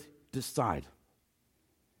truth, decide.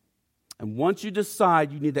 And once you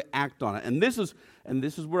decide, you need to act on it. And this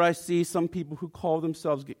is where I see some people who call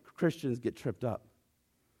themselves Christians get tripped up.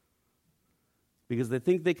 Because they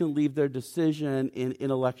think they can leave their decision in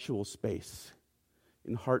intellectual space,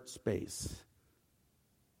 in heart space.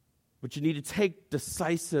 But you need to take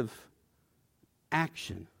decisive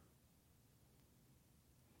action.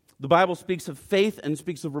 The Bible speaks of faith and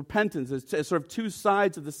speaks of repentance as sort of two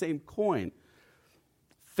sides of the same coin.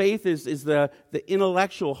 Faith is the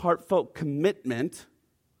intellectual, heartfelt commitment.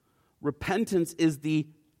 Repentance is the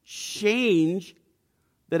change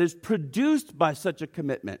that is produced by such a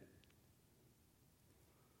commitment.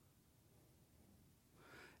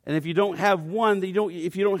 And if you don't have one,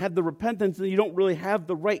 if you don't have the repentance, then you don't really have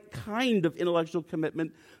the right kind of intellectual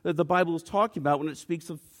commitment that the Bible is talking about when it speaks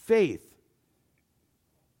of faith.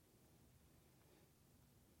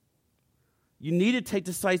 You need to take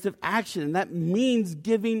decisive action, and that means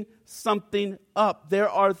giving something up. There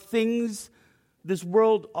are things this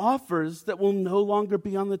world offers that will no longer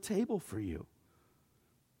be on the table for you.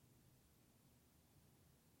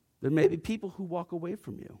 There may be people who walk away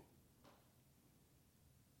from you.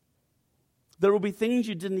 There will be things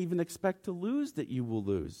you didn't even expect to lose that you will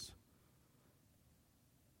lose.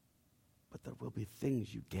 But there will be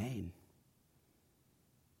things you gain.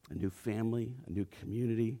 A new family, a new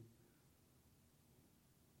community,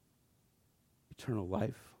 eternal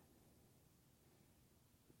life,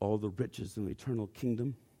 all the riches in the eternal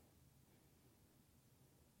kingdom,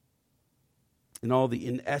 and all the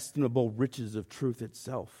inestimable riches of truth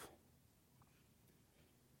itself.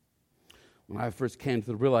 When I first came to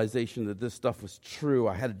the realization that this stuff was true,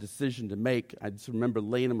 I had a decision to make. I just remember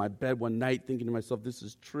laying in my bed one night thinking to myself, this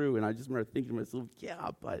is true. And I just remember thinking to myself, yeah,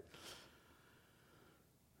 but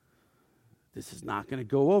this is not going to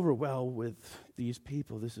go over well with these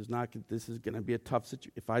people. This is going to be a tough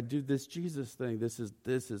situation. If I do this Jesus thing, this is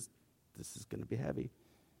going to be heavy.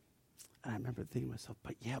 And I remember thinking to myself,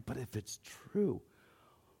 but if it's true,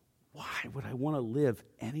 why would I want to live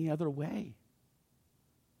any other way?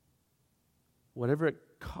 Whatever it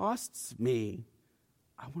costs me,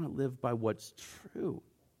 I want to live by what's true.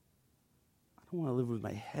 I don't want to live with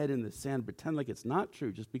my head in the sand, pretend like it's not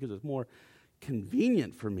true just because it's more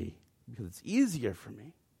convenient for me, because it's easier for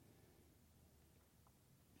me.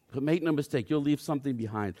 But make no mistake, you'll leave something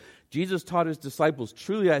behind. Jesus taught his disciples,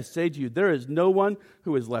 truly I say to you, there is no one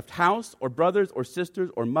who has left house or brothers or sisters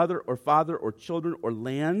or mother or father or children or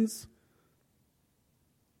lands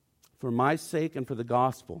for my sake and for the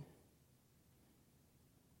gospel,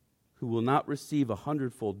 who will not receive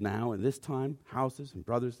 100-fold now in this time, houses and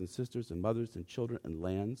brothers and sisters and mothers and children and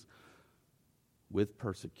lands with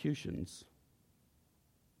persecutions,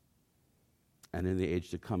 and in the age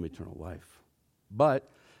to come eternal life. But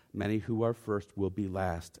many who are first will be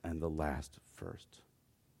last, and the last first.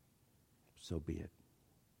 So be it.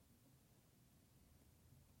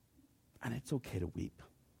 And it's okay to weep.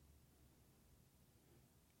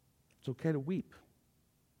 It's okay to weep.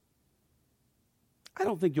 I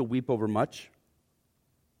don't think you'll weep over much.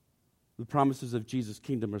 The promises of Jesus'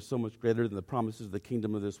 kingdom are so much greater than the promises of the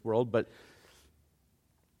kingdom of this world. But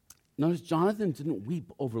notice Jonathan didn't weep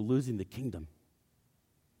over losing the kingdom.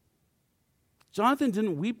 Jonathan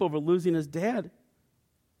didn't weep over losing his dad.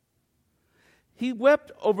 He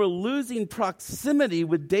wept over losing proximity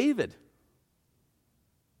with David.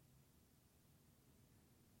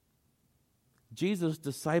 Jesus'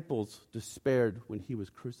 disciples despaired when he was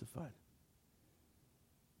crucified.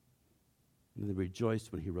 And they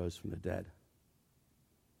rejoiced when he rose from the dead.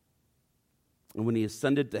 And when he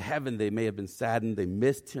ascended to heaven, they may have been saddened. They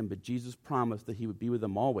missed him, but Jesus promised that he would be with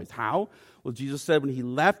them always. How? Well, Jesus said when he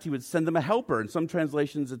left, he would send them a helper. In some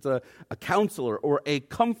translations, it's a counselor or a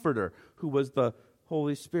comforter who was the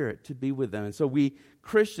Holy Spirit to be with them. And so we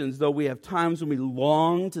Christians, though we have times when we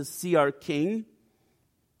long to see our King,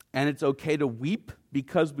 and it's okay to weep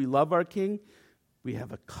because we love our King, we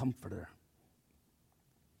have a comforter.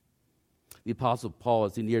 The Apostle Paul,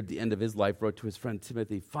 as he neared the end of his life, wrote to his friend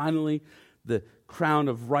Timothy, finally, the crown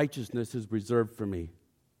of righteousness is reserved for me.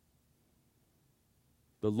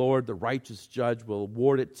 The Lord, the righteous judge, will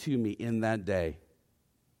award it to me in that day.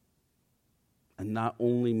 And not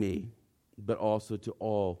only me, but also to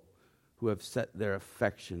all who have set their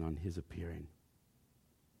affection on his appearing.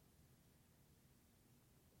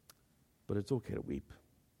 But it's okay to weep.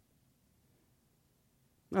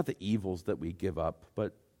 Not the evils that we give up,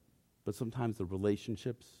 but sometimes the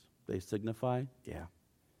relationships they signify, yeah.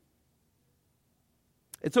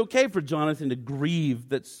 It's okay for Jonathan to grieve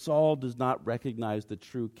that Saul does not recognize the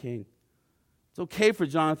true king. It's okay for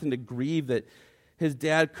Jonathan to grieve that his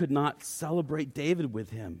dad could not celebrate David with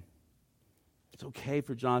him. It's okay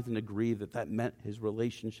for Jonathan to grieve that meant his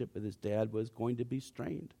relationship with his dad was going to be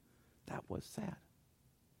strained. That was sad.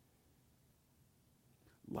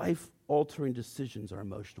 Life-altering decisions are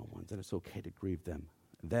emotional ones, and it's okay to grieve them.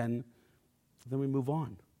 Then we move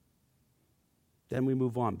on. Then we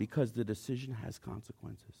move on because the decision has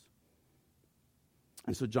consequences.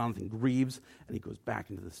 And so Jonathan grieves and he goes back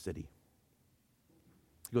into the city.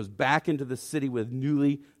 He goes back into the city with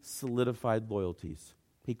newly solidified loyalties.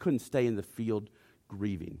 He couldn't stay in the field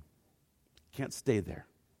grieving. Can't stay there.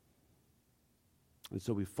 And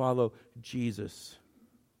so we follow Jesus.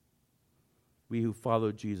 We who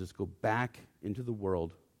follow Jesus go back into the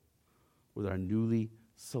world with our newly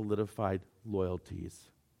solidified loyalties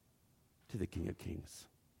to the King of Kings.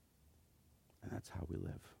 And that's how we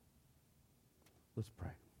live. Let's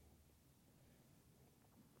pray.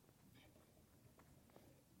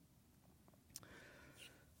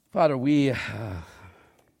 Father, we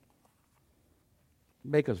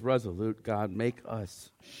make us resolute, God. Make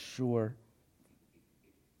us sure.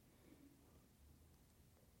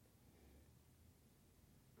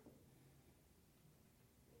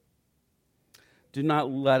 Do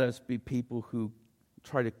not let us be people who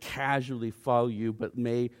try to casually follow you, but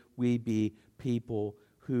may we be people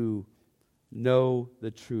who know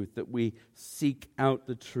the truth, that we seek out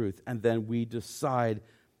the truth, and then we decide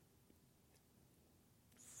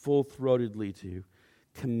full-throatedly to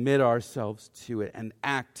commit ourselves to it and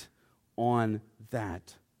act on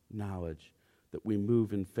that knowledge, that we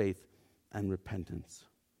move in faith and repentance.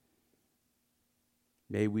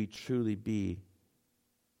 May we truly be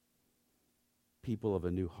people of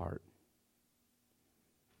a new heart.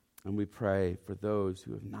 And we pray for those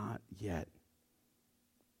who have not yet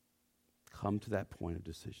come to that point of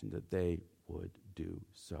decision that they would do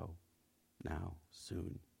so now,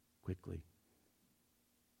 soon, quickly.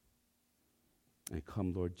 And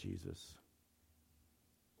come, Lord Jesus.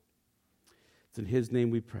 It's in his name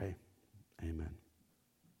we pray. Amen.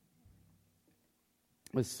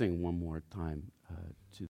 Let's sing one more time to